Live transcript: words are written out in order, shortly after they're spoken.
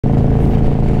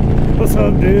What's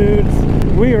up, dudes?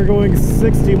 We are going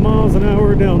 60 miles an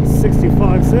hour down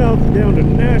 65 south down to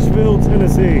Nashville,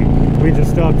 Tennessee. We just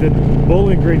stopped at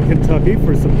Bowling Green, Kentucky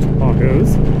for some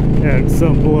tacos and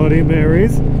some Bloody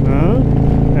Marys.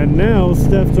 And now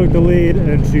Steph took the lead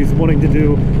and she's wanting to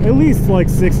do at least like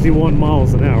 61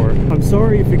 miles an hour. I'm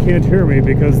sorry if you can't hear me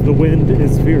because the wind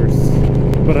is fierce,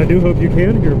 but I do hope you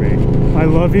can hear me. I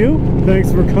love you.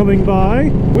 Thanks for coming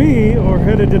by. We are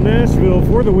headed to Nashville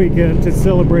for the weekend to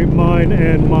celebrate mine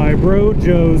and my bro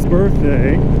Joe's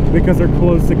birthday because they're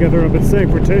close together. I've been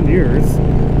saying for 10 years,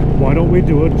 why don't we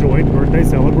do a joint birthday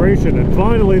celebration? And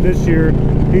finally this year,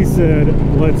 he said,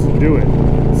 let's do it.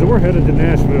 So we're headed to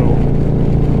Nashville,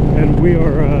 and we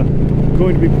are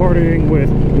going to be partying with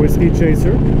Whiskey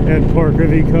Chaser and Parker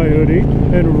the Coyote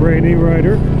and Rainy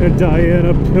Rider and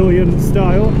Diana Pillion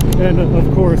Style, and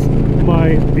of course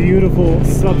my beautiful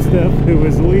Sub-Steph who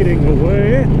is leading the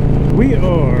way. We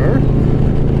are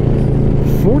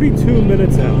 42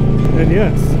 minutes out, and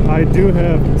yes, I do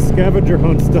have scavenger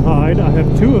hunts to hide. I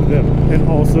have 2 of them, and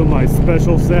also my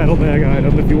special saddlebag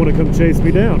item if you want to come chase me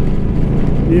down.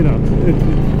 You know,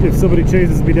 if somebody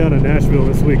chases me down in Nashville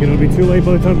this week, it'll be too late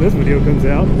by the time this video comes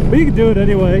out. But you can do it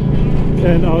anyway,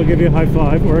 and I'll give you a high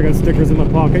five, or I got stickers in my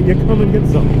pocket. You come and get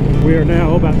some. We are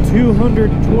now about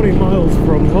 220 miles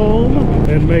from home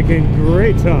and making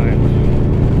great time.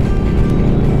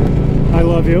 I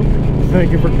love you.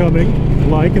 Thank you for coming.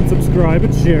 Like and subscribe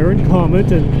and share and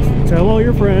comment and tell all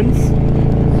your friends.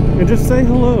 And just say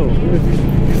hello if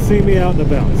you see me out and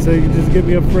about. So you just give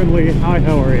me a friendly, hi,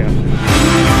 how are you?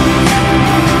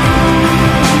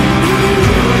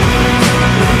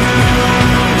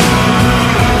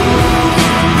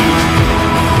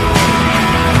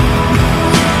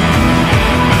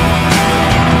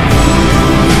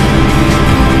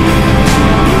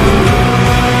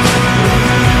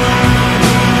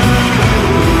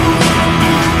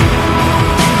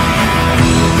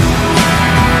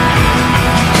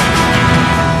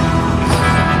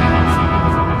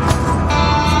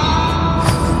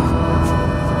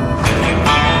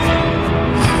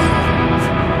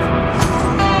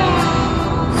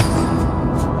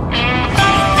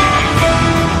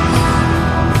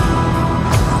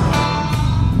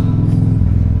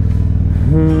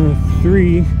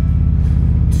 Three,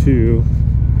 2,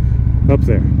 up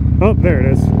there. Oh, there it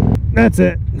is. That's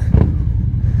it.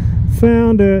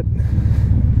 Found it.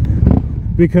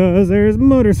 Because there's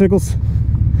motorcycles.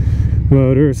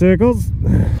 Motorcycles.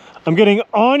 I'm getting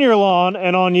on your lawn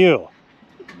and on you.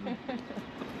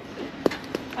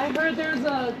 I heard there's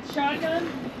a shotgun.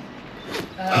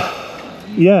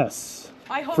 Yes.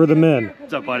 For the men.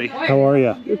 What's up, buddy? How are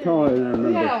you? You're taller than I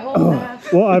remember.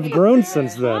 Well, I've grown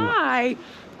since then. Hi.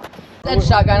 That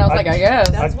shotgun, I was like, I guess.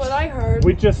 That's what I heard.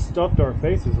 We just stuffed our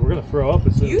faces. We're gonna throw up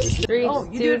as soon as we Three, Oh,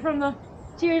 you do it from the...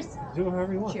 cheers. do it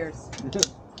however you want. Cheers.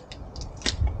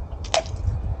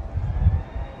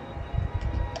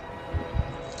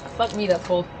 Fuck me, that's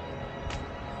cold.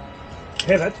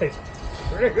 Hey, that tastes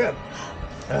pretty good.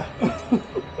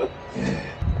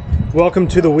 Welcome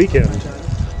to the weekend,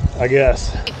 I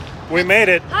guess. We made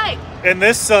it. Hi. And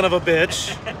this son of a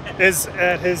bitch is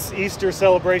at his Easter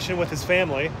celebration with his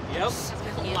family. Yep.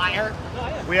 Liar.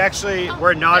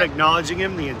 We're not acknowledging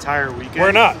him the entire weekend.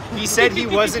 We're not. He said he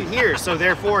wasn't here, so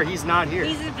therefore he's not here.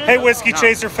 Hey, Whiskey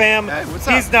Chaser fam. Hey, what's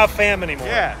up? He's not fam anymore.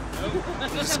 Yeah.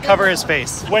 Just cover his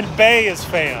face. When Bay is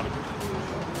fam.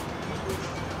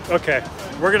 Okay,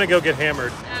 we're gonna go get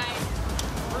hammered.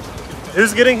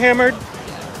 Who's getting hammered?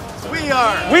 We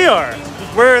are. We are.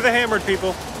 We're the hammered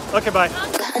people. Okay, bye.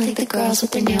 I think the girls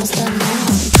with their nails done now.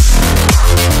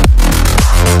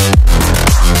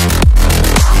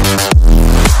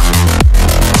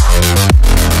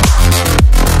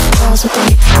 Girls with their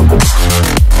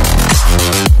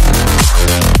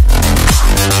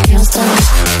nails done.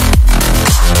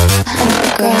 I think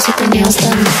the girls with their nails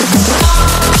done.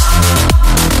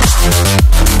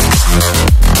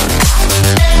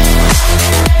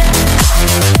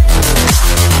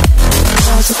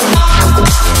 Girls with their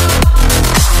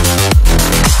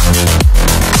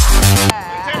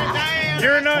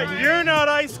You're not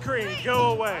ice cream.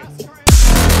 Go away.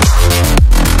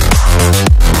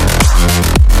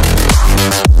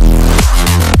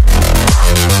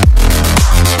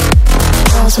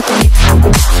 girls with their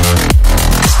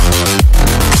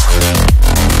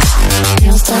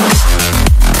nails done.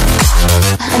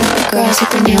 I think the girls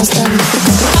with their nails done.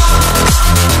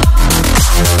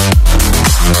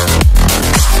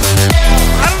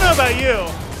 I don't know about you,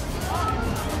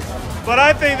 but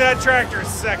I think that tractor is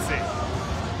sexy.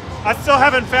 I still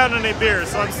haven't found any beer,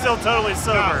 so I'm still totally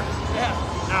sober.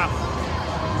 No.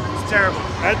 terrible.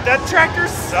 That tractor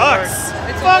sucks.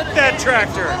 Fuck that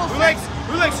tractor.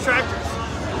 Who likes tractors?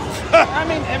 I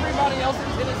mean, everybody else in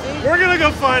Tennessee. We're gonna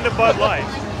go find a Bud Light.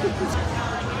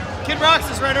 Kid Rocks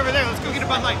is right over there. Let's go get a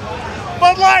Bud Light.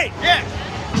 Bud Light! Yeah.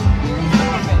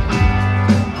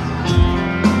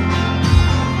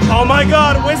 Oh my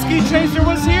God, Whiskey Chaser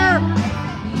was here?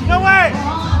 No way!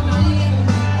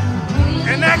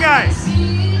 And that guy.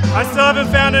 I still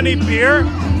haven't found any beer,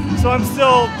 so I'm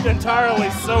still entirely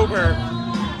sober.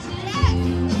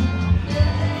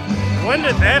 When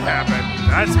did that happen?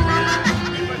 That's weird.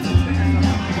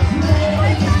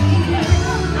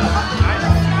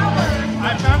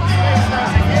 I found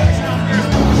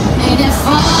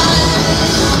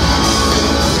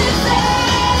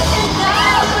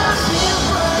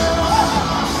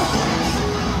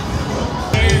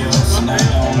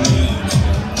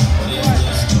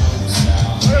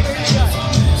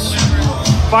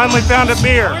Finally found a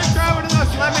beer. We're trying one of those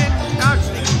lemon couch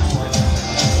things.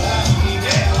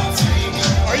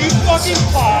 Are you fucking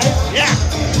five? Yeah.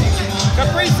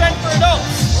 Capri Sun for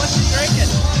adults. What's you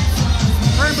drinking?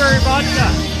 Cranberry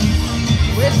vodka.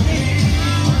 Whiskey.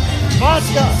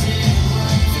 Vodka.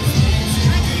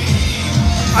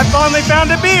 I finally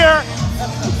found a beer.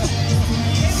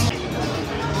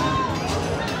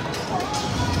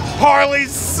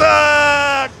 Harleys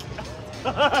suck.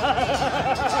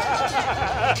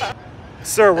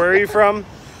 Sir, where are you from?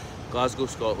 Glasgow,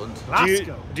 Scotland.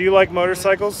 Do you like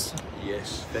motorcycles?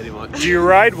 Yes, very much. Do you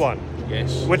ride one?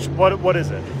 Yes. What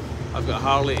is it? I've got a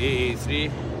Harley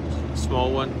 883,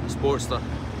 small one, Sportster.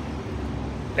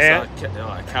 And? It's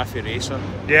a cafe racer.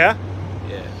 Yeah?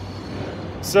 Yeah.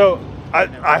 So,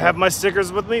 I have my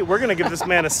stickers with me. We're going to give this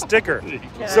man a sticker.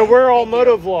 So we're all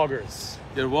moto vloggers.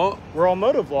 You're what? We're all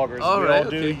moto vloggers. All we right,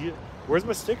 all do. okay. Where's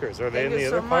my stickers? Are they Thank in the you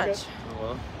other so pocket? Oh,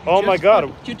 well. Oh my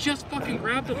God. You just fucking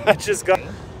grabbed it. I just got...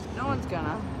 No one's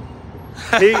gonna.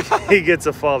 He gets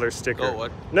a father sticker. Got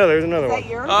one. No, there's another Is one. that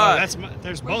yours?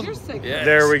 There's Where's both. your sticker? Yes.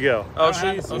 There we go. I'll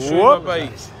show you Whoop. my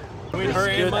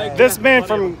bike. This man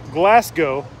from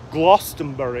Glasgow,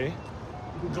 Glastonbury.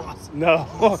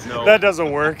 No, No. that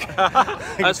doesn't work.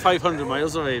 That's 500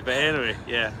 miles away, but anyway,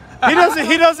 yeah. He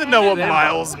doesn't know what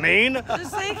miles mean.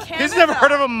 Just say Canada. He's never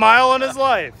heard of a mile in his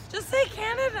life. Just say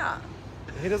Canada.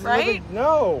 He doesn't Right? live in,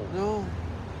 no. No.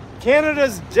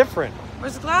 Canada's different.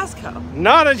 Where's Glasgow?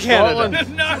 Not in Canada.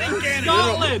 Not in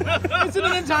Scotland. It's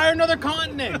an entire another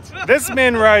continent. This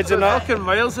man rides in a... Fucking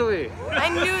miles away. I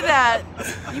knew that.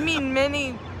 You mean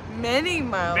many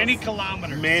miles. Many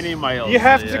kilometers. Many miles. You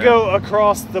have to yeah. go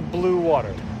across the blue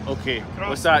water. Okay,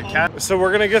 what's that? Cat? So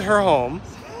we're gonna get her home.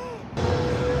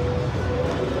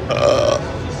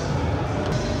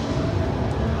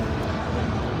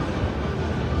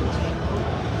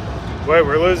 Wait,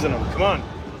 we're losing him. Come on.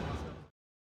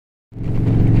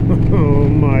 Oh,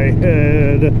 my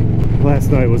head.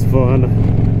 Last night was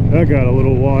fun. That got a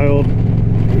little wild.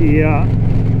 Yeah,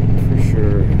 for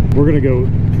sure. We're gonna go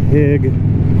pig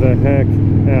the heck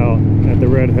out at the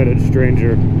red-headed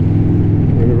stranger.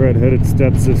 Or the red-headed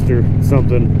stepsister.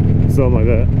 Something like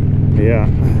that. Yeah.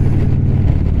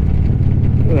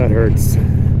 That hurts.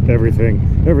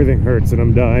 Everything hurts and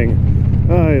I'm dying.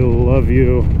 I love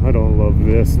you. I don't love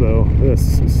this though.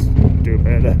 This is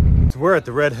stupid. So we're at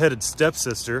the red-headed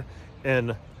stepsister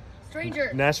in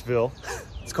Nashville.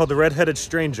 It's called the Red-Headed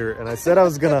Stranger, and I said I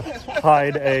was gonna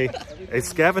hide a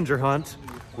scavenger hunt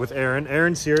with Aaron.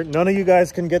 Aaron's here. None of you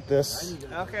guys can get this.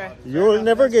 Okay. You'll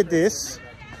never get this.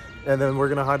 And then we're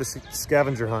gonna hide a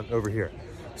scavenger hunt over here.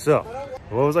 So,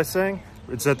 what was I saying?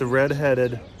 It's at the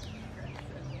Red-Headed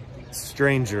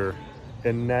Stranger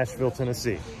in Nashville,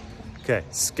 Tennessee. Okay,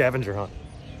 scavenger hunt.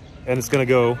 And it's gonna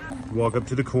go, walk up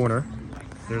to the corner.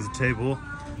 There's a table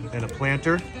and a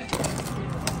planter.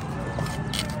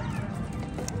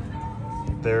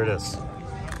 There it is.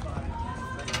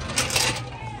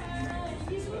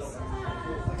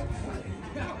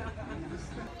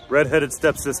 Red-headed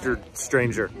stepsister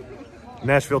stranger.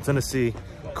 Nashville, Tennessee.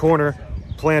 Corner,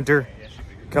 planter.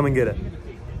 Come and get it.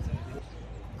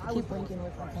 Keep blinking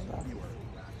with my head off.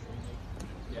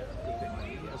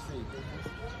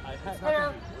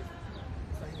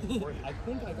 I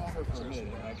think I got her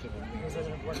permission, actually.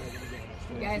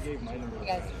 Guys.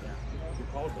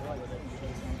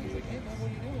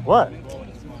 What?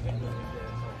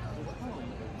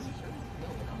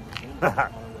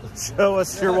 Show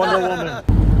us your Wonder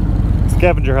Woman.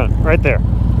 Scavenger hunt, right there.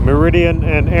 Meridian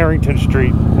and Arrington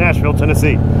Street, Nashville,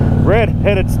 Tennessee.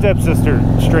 Red-headed stepsister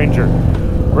stranger.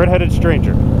 Red-headed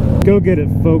stranger. Go get it,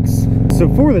 folks. So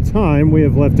for the time, we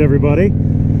have left everybody,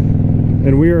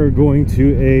 and we are going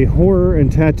to a horror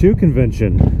and tattoo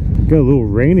convention. Got a little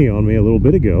rainy on me a little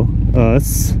bit ago.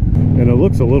 Us. And it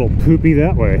looks a little poopy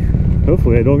that way.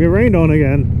 Hopefully I don't get rained on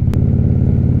again.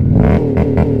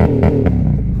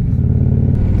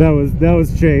 That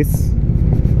was Chase.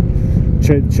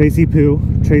 Chasey Poo.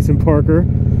 Chase and Parker.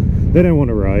 They didn't want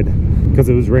to ride because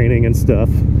it was raining and stuff.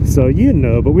 So you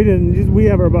know, but we didn't. We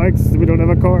have our bikes. We don't have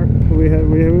a car. We had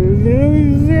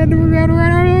to ride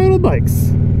our little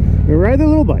bikes. We ride the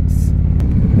little bikes.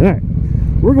 All right,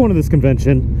 we're going to this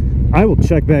convention. I will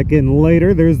check back in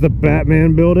later. There's the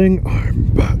Batman building. I'm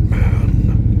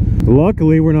Batman.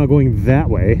 Luckily, we're not going that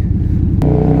way.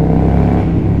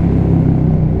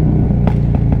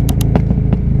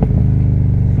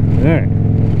 All right.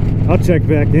 I'll check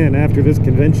back in after this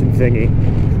convention thingy.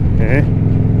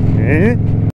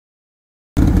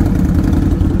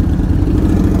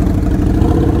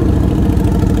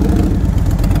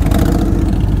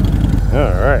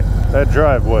 Alright, that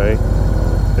driveway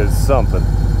is something.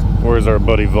 Where's our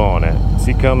buddy Vaughn at? Is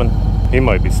he coming? He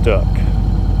might be stuck. I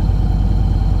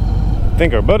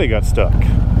think our buddy got stuck.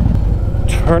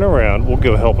 Turn around, we'll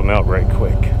go help him out right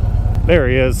quick. There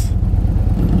he is.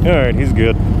 Alright, he's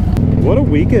good. What a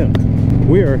weekend.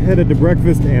 We are headed to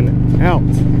breakfast and out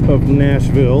of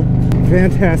Nashville.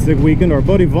 Fantastic weekend. Our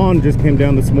buddy Vaughn just came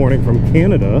down this morning from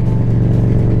Canada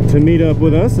to meet up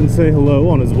with us and say hello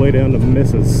on his way down to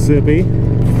Mississippi.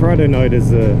 Friday night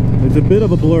is a bit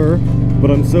of a blur,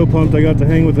 but I'm so pumped I got to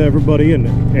hang with everybody and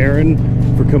Aaron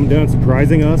for coming down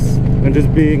surprising us and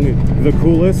just being the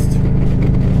coolest.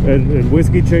 And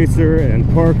Whiskey Chaser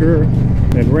and Parker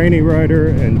and Rainy Rider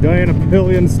and Diana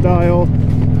Pillion style.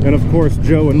 And of course,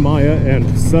 Joe and Maya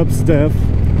and Sub-Steph.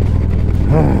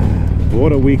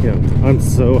 What a weekend. I'm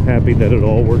so happy that it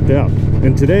all worked out.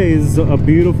 And today's a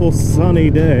beautiful sunny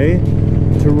day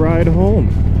to ride home.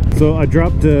 So I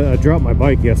dropped my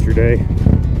bike yesterday,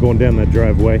 going down that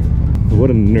driveway.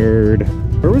 What a nerd.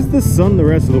 Where was the sun the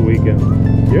rest of the weekend?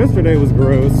 Yesterday was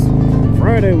gross.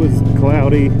 Friday was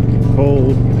cloudy,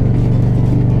 cold,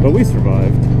 but we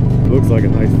survived. Looks like a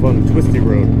nice fun twisty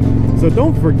road. So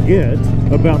don't forget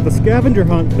about the scavenger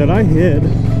hunt that I hid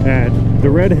at the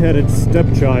red-headed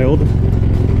stepchild,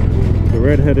 the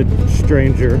red-headed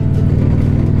stranger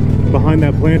behind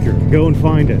that planter. Go and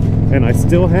find it. And I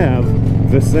still have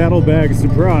the saddlebag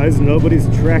surprise. Nobody's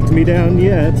tracked me down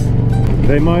yet.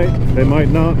 They might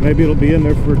not. Maybe it'll be in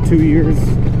there for 2 years,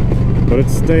 but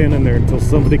it's staying in there until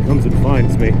somebody comes and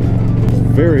finds me.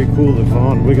 Very cool that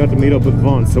Vaughn, we got to meet up with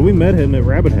Vaughn. So we met him at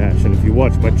Rabbit Hash, and if you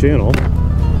watch my channel,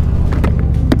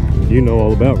 you know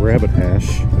all about Rabbit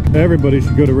Hash. Everybody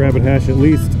should go to Rabbit Hash at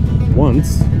least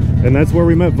once, and that's where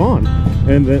we met Vaughn.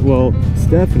 And then, well,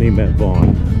 Stephanie met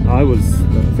Vaughn. I was,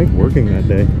 I think, working that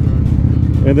day.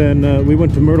 And then we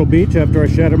went to Myrtle Beach after I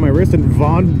shattered my wrist, and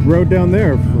Vaughn rode down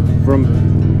there from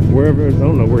wherever, I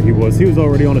don't know where he was. He was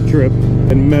already on a trip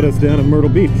and met us down at Myrtle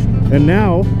Beach. And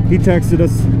now he texted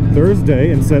us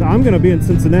Thursday and said, I'm going to be in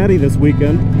Cincinnati this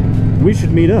weekend. We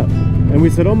should meet up. And we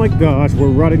said, oh my gosh, we're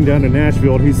riding down to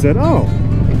Nashville. And he said, oh,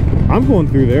 I'm going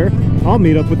through there. I'll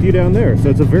meet up with you down there. So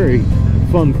it's a very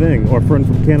fun thing. Our friend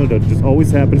from Canada just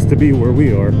always happens to be where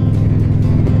we are.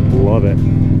 Love it.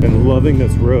 And loving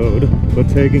this road, but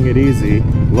taking it easy.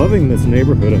 Loving this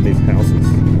neighborhood and these houses.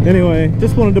 Anyway,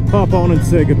 just wanted to pop on and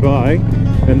say goodbye.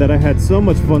 And that I had so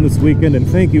much fun this weekend. And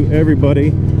thank you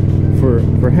everybody for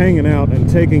hanging out and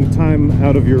taking time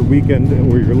out of your weekend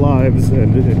or your lives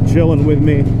and chilling with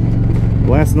me.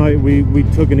 Last night we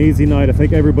took an easy night. I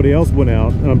think everybody else went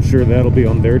out. I'm sure that'll be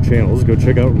on their channels. Go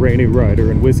check out Rainy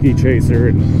Rider and Whiskey Chaser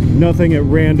and Nothing at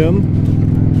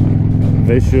Random.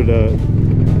 They should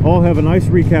all have a nice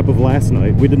recap of last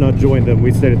night. We did not join them.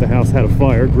 We stayed at the house, had a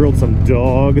fire, grilled some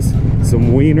dogs,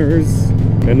 some wieners,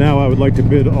 and now I would like to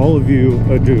bid all of you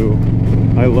adieu.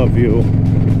 I love you.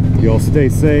 Y'all stay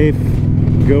safe,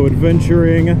 go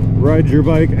adventuring, ride your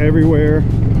bike everywhere.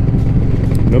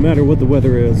 No matter what the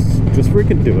weather is, just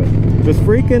freaking do it. Just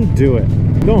freaking do it.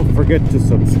 Don't forget to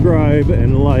subscribe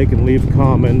and like and leave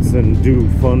comments and do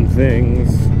fun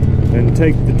things. And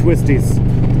take the twisties.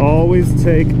 Always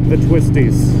take the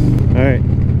twisties. Alright.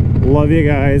 Love you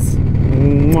guys.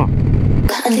 Mwah.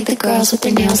 I think the girls with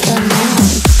their nails done now.